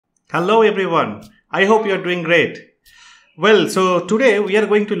Hello everyone, I hope you are doing great. Well, so today we are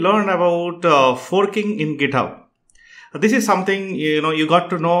going to learn about forking in GitHub. This is something you got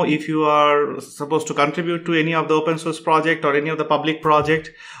to know if you are supposed to contribute to any of the open source project or any of the public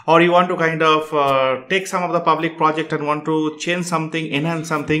project, or you want to kind of take some of the public project and want to change something, enhance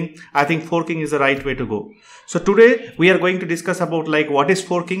something. I think forking is the right way to go. So today we are going to discuss about like what is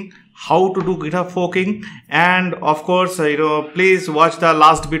forking, how to do GitHub forking, and of course please watch the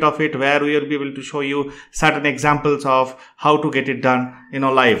last bit of it where we will be able to show you certain examples of how to get it done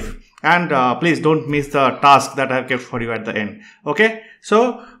live. And please don't miss the task that I have kept for you at the end. Okay,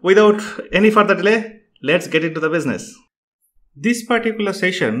 so without any further delay, let's get into the business. This particular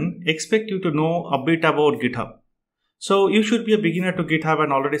session expects you to know a bit about GitHub. So you should be a beginner to GitHub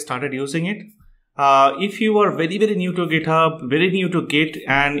and already started using it. If you are very new to GitHub, very new to Git,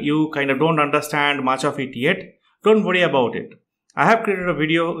 and you kind of don't understand much of it yet, don't worry about it. I have created a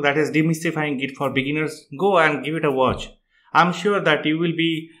video that is demystifying Git for beginners. Go and give it a watch. I'm sure that you will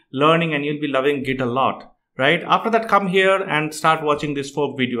be learning and you'll be loving Git a lot, right? After that, come here and start watching this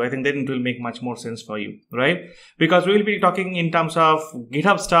fork video. I think then it will make much more sense for you, right? Because we will be talking in terms of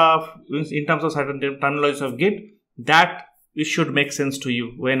GitHub stuff, in terms of certain terminologies of Git, that it should make sense to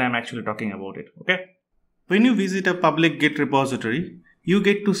you when I'm actually talking about it, okay? When you visit a public Git repository, you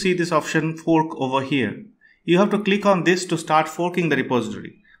get to see this option fork over here. You have to click on this to start forking the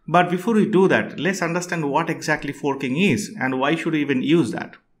repository. But before we do that, let's understand what exactly forking is and why should we even use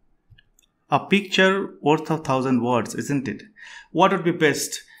that. A picture worth 1,000 words, isn't it? What would be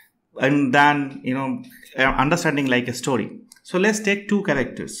best than understanding like a story? So let's take two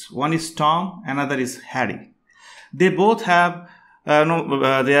characters. One is Tom, another is Harry. They both have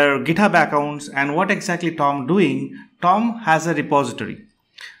their GitHub accounts, and what exactly Tom doing? Tom has a repository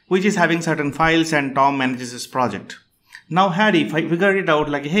which is having certain files, and Tom manages his project. Now Harry figured it out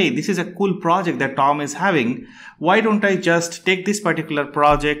like, hey, this is a cool project that Tom is having. Why don't I just take this particular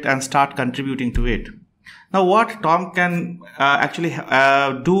project and start contributing to it? Now what Tom can actually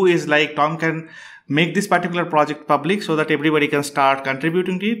do is like Tom can make this particular project public so that everybody can start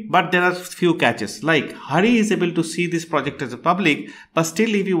contributing to it. But there are few catches. Like Hari is able to see this project as a public, but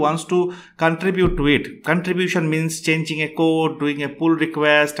still if he wants to contribute to it, contribution means changing a code, doing a pull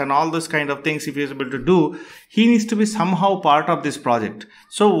request and all those kind of things. If he is able to do, he needs to be somehow part of this project.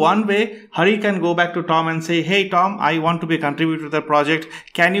 So one way Hari can go back to Tom and say, hey Tom, I want to be a contributor to the project.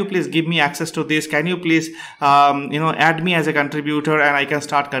 Can you please give me access to this? Can you please add me as a contributor and I can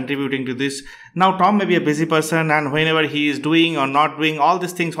start contributing to this? Now Tom may be a busy person, and whenever he is doing or not doing all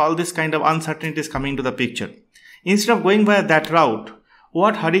these things, all this kind of uncertainty is coming to the picture. Instead of going via that route,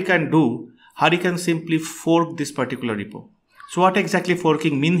 what Hari can do, Hari can simply fork this particular repo. So what exactly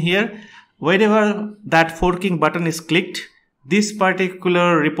forking mean here? Wherever that forking button is clicked, this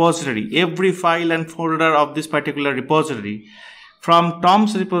particular repository, every file and folder of this particular repository from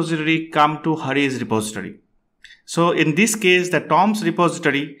Tom's repository come to Hari's repository. So in this case, the Tom's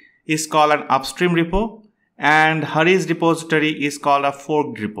repository is called an upstream repo and Hari's repository is called a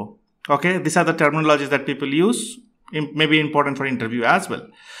forked repo. Okay, these are the terminologies that people use, may be important for interview as well.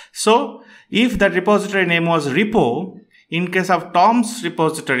 So if that repository name was repo, in case of Tom's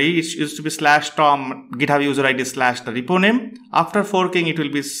repository, it used to be /Tom, GitHub user ID / the repo name. After forking, it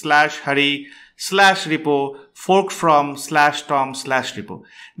will be /Hari /repo forked from /Tom /repo.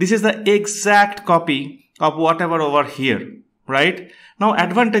 This is the exact copy of whatever over here, right? Now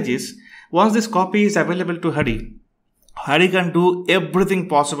advantage is, once this copy is available to Hari, Hari can do everything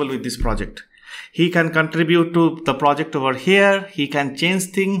possible with this project. He can contribute to the project over here. He can change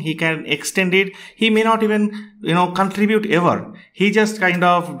things. He can extend it. He may not even, contribute ever. He just kind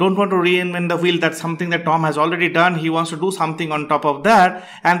of don't want to reinvent the wheel. That's something that Tom has already done. He wants to do something on top of that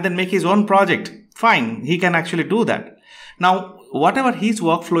and then make his own project. Fine. He can actually do that. Now, whatever his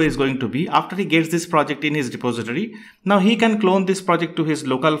workflow is going to be, after he gets this project in his repository, now he can clone this project to his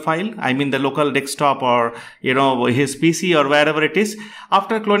local file. I mean the local desktop or, his PC or wherever it is.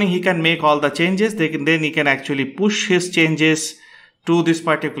 After cloning, he can make all the changes. Then he can actually push his changes to this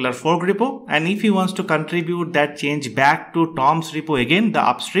particular fork repo. And if he wants to contribute that change back to Tom's repo again, the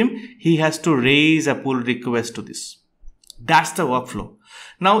upstream, he has to raise a pull request to this. That's the workflow.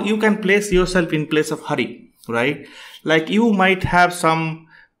 Now you can place yourself in place of Hari, right? Like you might have some,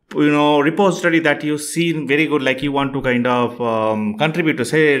 repository that you see very good, like you want to kind of contribute to,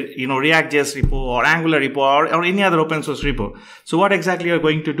 say, React.js repo or Angular repo or any other open source repo. So what exactly you're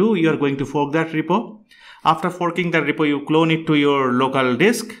going to do? You're going to fork that repo. After forking that repo, you clone it to your local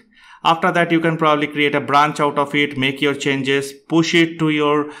disk. After that, you can probably create a branch out of it, make your changes, push it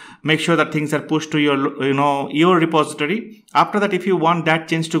to make sure that things are pushed to your repository. After that, if you want that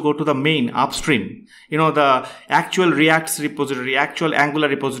change to go to the main upstream, the actual React repository, actual Angular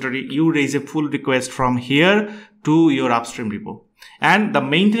repository, you raise a pull request from here to your upstream repo. And the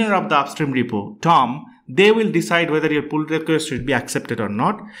maintainer of the upstream repo, Tom, they will decide whether your pull request should be accepted or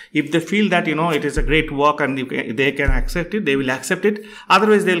not. If they feel that, it is a great work and they can accept it, they will accept it.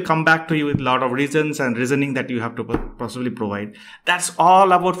 Otherwise, they'll come back to you with a lot of reasons and reasoning that you have to possibly provide. That's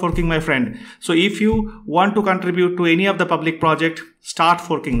all about forking, my friend. So if you want to contribute to any of the public project, start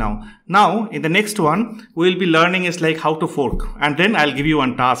forking now. Now, in the next one, we'll be learning is like how to fork. And then I'll give you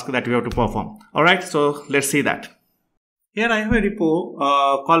one task that you have to perform. All right, so let's see that. Here I have a repo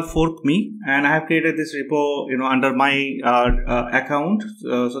called fork.me, and I have created this repo, under my account.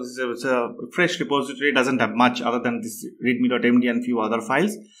 So this is a fresh repository. It doesn't have much other than this readme.md and few other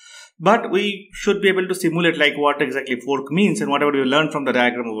files. But we should be able to simulate like what exactly fork means and whatever we learned from the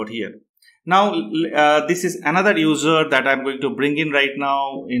diagram over here. Now, this is another user that I'm going to bring in right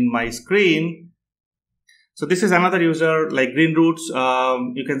now in my screen. So this is another user like Greenroots.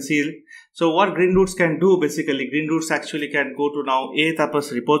 You can see. So what Greenroots can do, basically, Greenroots actually can go to now a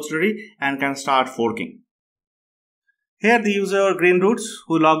repository and can start forking. Here the user Greenroots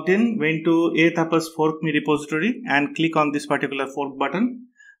who logged in went to a fork.me repository and click on this particular fork button.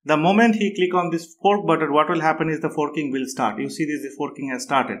 The moment he click on this fork button, what will happen is the forking will start. You see this, the forking has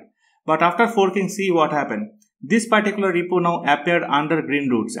started. But after forking, see what happened. This particular repo now appeared under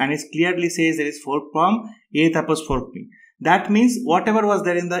Greenroots and it clearly says there is fork from a fork.me. That means whatever was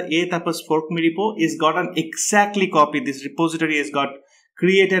there in the a fork.me repo is gotten exactly copied. This repository has got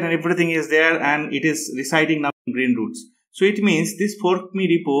created and everything is there and it is residing now in Greenroots. So it means this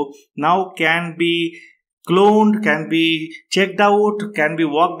fork.me repo now can be cloned, can be checked out, can be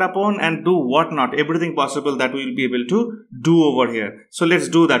worked upon and do whatnot. Everything possible that we will be able to do over here. So let's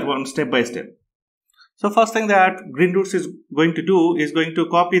do that one step by step. So first thing that Greenroots is going to do is going to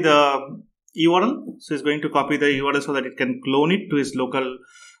copy the URL. So it's going to copy the URL so that it can clone it to its local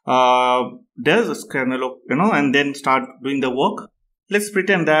desk, and then start doing the work. Let's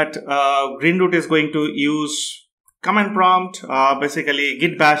pretend that Greenroot is going to use command prompt, basically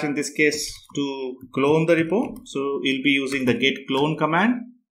git bash in this case, to clone the repo. So you'll be using the git clone command.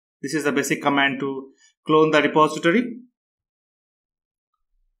 This is the basic command to clone the repository.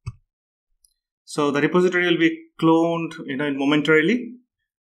 So the repository will be cloned, momentarily.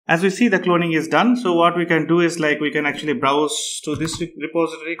 As we see, the cloning is done. So what we can do is like we can actually browse to this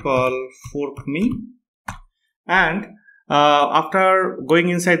repository called fork.me, and after going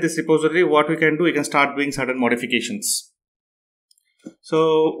inside this repository, what we can do, we can start doing certain modifications.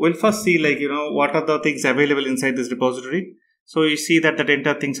 So we'll first see like what are the things available inside this repository. So you see that the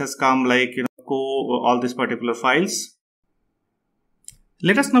entire things has come like all these particular files.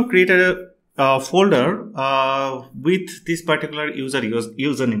 Let us now create a folder with this particular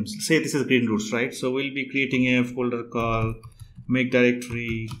usernames. Say this is Greenroots, right? So we'll be creating a folder called make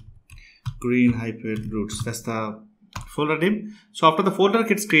directory green-roots. That's the folder name. So after the folder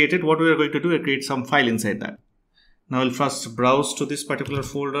gets created, what we are going to do is create some file inside that. Now we'll first browse to this particular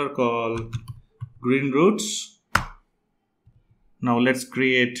folder called Greenroots. Now let's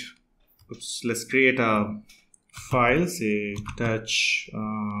create a file, say touch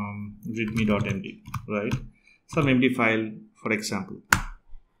readme.md, right? Some MD file, for example.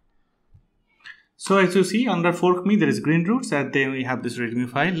 So as you see under fork.me, there is Greenroots, and then we have this readme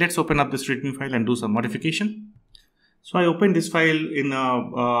file. Let's open up this readme file and do some modification. So I opened this file in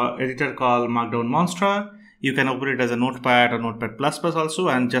a editor called Markdown Monster. You can open it as a Notepad or Notepad++ also,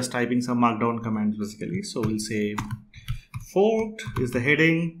 and just typing some Markdown commands basically. So we'll say forked is the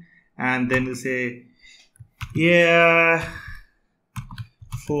heading, and then we'll say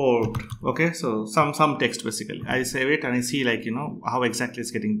forked. Okay, so some text basically. I save it and I see like how exactly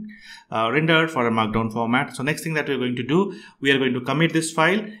it's getting rendered for a Markdown format. So next thing that we're going to do, we are going to commit this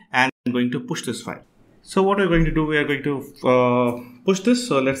file and going to push this file. So what we're going to do, we are going to push this.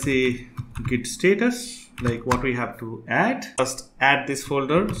 So let's see git status, like what we have to add. First add this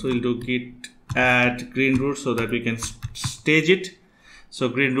folder. So we'll do git add Greenroots so that we can stage it. So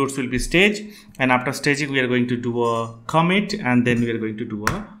Greenroots will be staged, and after staging we are going to do a commit and then we are going to do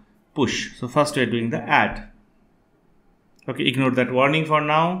a push. So first we are doing the add. Okay, ignore that warning for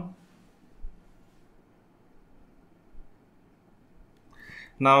now.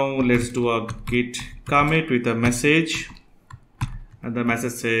 Now let's do a git commit with a message, and the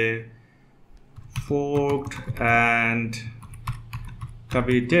message say forked and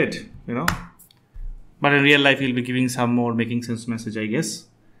committed, But in real life, you'll be giving some more making sense message, I guess.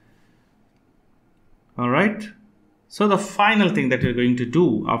 All right. So the final thing that you're going to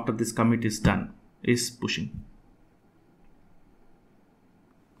do after this commit is done is pushing.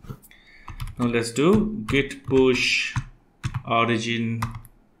 Now let's do git push origin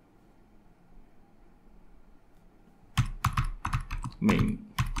main.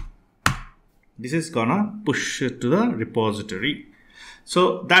 This is gonna push it to the repository.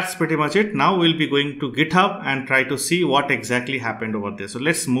 So that's pretty much it. Now we'll be going to GitHub and try to see what exactly happened over there. So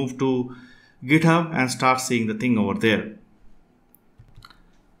let's move to GitHub and start seeing the thing over there.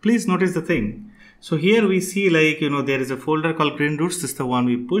 Please notice the thing. So here we see, like, there is a folder called green roots. This is the one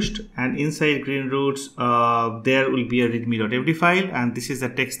we pushed, and inside green roots there will be a readme.md file, and this is the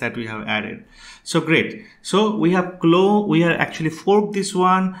text that we have added. So great. So we have actually forked this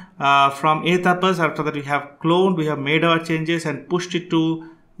one from a-tupus. After that we have cloned, we have made our changes and pushed it to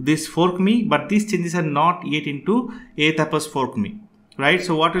this fork me, but these changes are not yet into a-tupus fork me, right?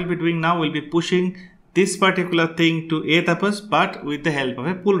 So what we'll be doing now, we'll be pushing this particular thing to a-tupus, but with the help of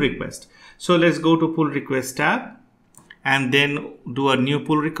a pull request. So let's go to pull request tab and then do a new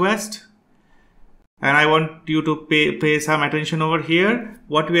pull request. And I want you to pay some attention over here.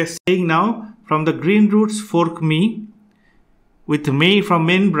 What we are saying now, from the green roots fork me with main from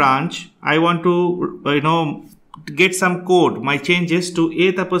main branch, I want to get some code, my changes to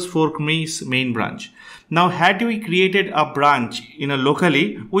a-tupus fork me's main branch. Now, had we created a branch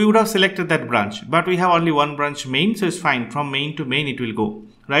locally, we would have selected that branch, but we have only one branch main, so it's fine. From main to main it will go,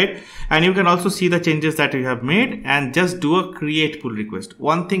 right? And you can also see the changes that we have made and just do a create pull request.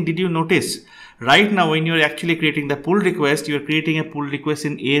 One thing, did you notice? Right now, when you're actually creating the pull request, you're creating a pull request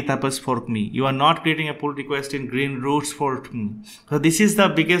in a-tupus fork me. You are not creating a pull request in green roots fork me. So this is the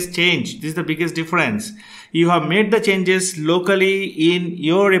biggest change. This is the biggest difference. You have made the changes locally in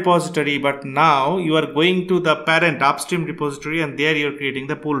your repository, but now you are going to the parent upstream repository and there you're creating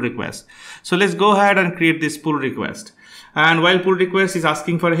the pull request. So let's go ahead and create this pull request. And while pull request is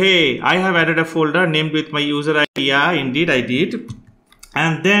asking for, hey, I have added a folder named with my user ID. Yeah, indeed I did.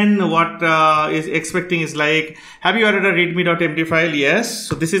 And then what is expecting is like, have you added a readme.md file? Yes.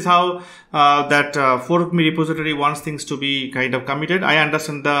 So this is how that fork me repository wants things to be kind of committed. I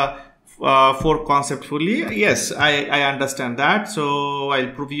understand the fork concept fully. Yes, I understand that. So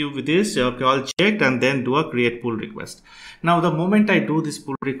I'll preview with this. Okay, all checked, and then do a create pull request. Now, the moment I do this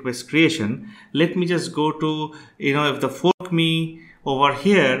pull request creation, let me just go to, if the fork me over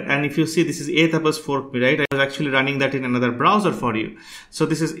here, and if you see, this is a-tupus fork me, right? I was actually running that in another browser for you. So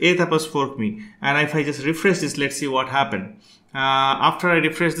this is a-tupus fork me, and if I just refresh this, let's see what happened. After I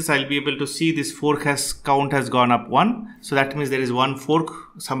refresh this, I'll be able to see this fork count has gone up 1. So that means there is one fork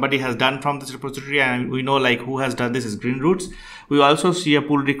somebody has done from this repository, and we know like who has done this is green roots. We also see a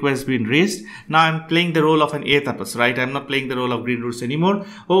pull request being raised. Now I'm playing the role of an a-tupus, right? I'm not playing the role of green roots anymore.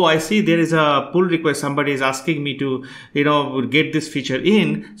 Oh, I see there is a pull request. Somebody is asking me to, get this feature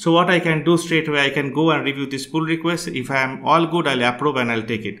in. So what I can do straight away, I can go and review this pull request. If I am all good, I'll approve and I'll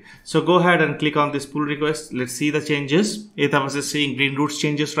take it. So go ahead and click on this pull request. Let's see the changes. a-tupus is seeing green roots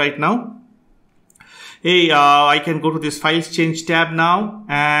changes right now. Hey, I can go to this files change tab now,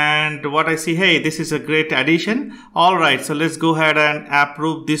 and what I see, hey, this is a great addition. All right, so let's go ahead and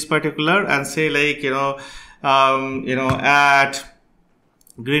approve this particular and say like, add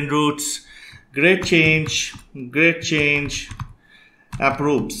green roots, great change,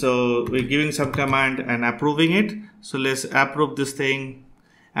 approved. So we're giving some command and approving it. So let's approve this thing.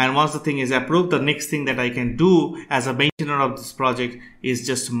 And once the thing is approved, the next thing that I can do as a maintainer of this project is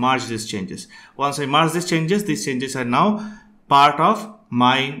just merge these changes. Once I merge these changes are now part of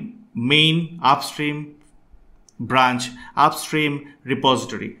my main upstream branch, upstream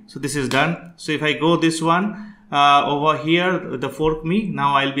repository. So this is done. So if I go this one over here, the fork me,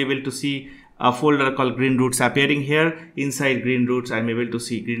 now I'll be able to see a folder called green roots appearing here. Inside green roots, I'm able to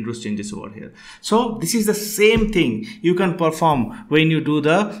see green roots changes over here. So this is the same thing you can perform when you do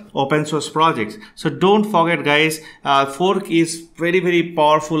the open source projects. So don't forget, guys, fork is very, very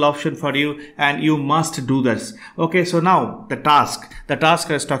powerful option for you, and you must do this. Okay, so now the task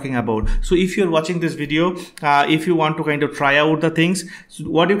I was talking about. So if you're watching this video, if you want to kind of try out the things, so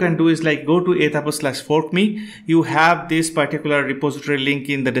what you can do is like go to a-tupus/forkme. You have this particular repository link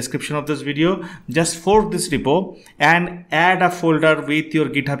in the description of this video. Just fork this repo and add a folder with your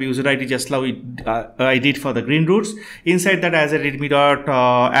GitHub user ID, just like I did for the green roots. Inside that, as a readme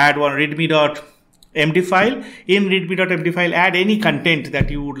add one readme empty file. In readme.empty file, add any content that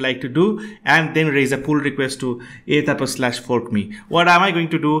you would like to do, and then raise a pull request to /fork_me. What am I going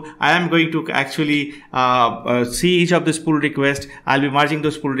to do? I am going to actually see each of this pull request. I'll be merging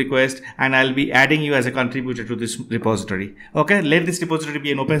those pull requests, and I'll be adding you as a contributor to this repository. Okay, let this repository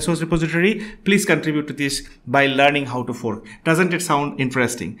be an open source repository. Please contribute to this by learning how to fork. Doesn't it sound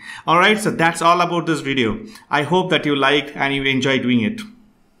interesting? All right, so that's all about this video. I hope that you liked and you enjoy doing it.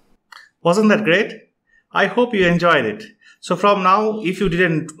 Wasn't that great? I hope you enjoyed it. So from now, if you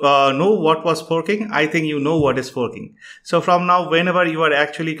didn't know what was forking, I think you know what is forking. So from now, whenever you are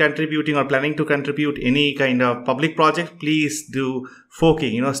actually contributing or planning to contribute any kind of public project, please do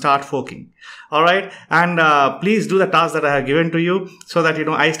forking, start forking. All right. And please do the task that I have given to you, so that,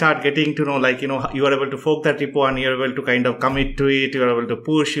 I start getting to know, you are able to fork that repo, and you're able to kind of commit to it. You're able to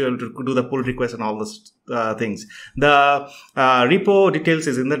push, you're able to do the pull request and all those things. The repo details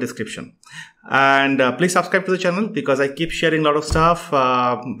is in the description. And please subscribe to the channel, because I keep sharing a lot of stuff.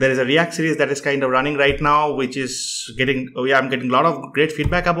 There is a React series that is kind of running right now, which is I'm getting a lot of great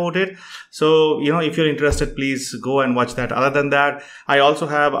feedback about it. So, if you're interested, please go and watch that. Other than that, I also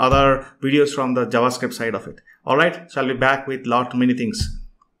have other videos from the JavaScript side of it. All right. So I'll be back with many things.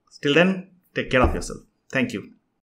 Till then, take care of yourself. Thank you.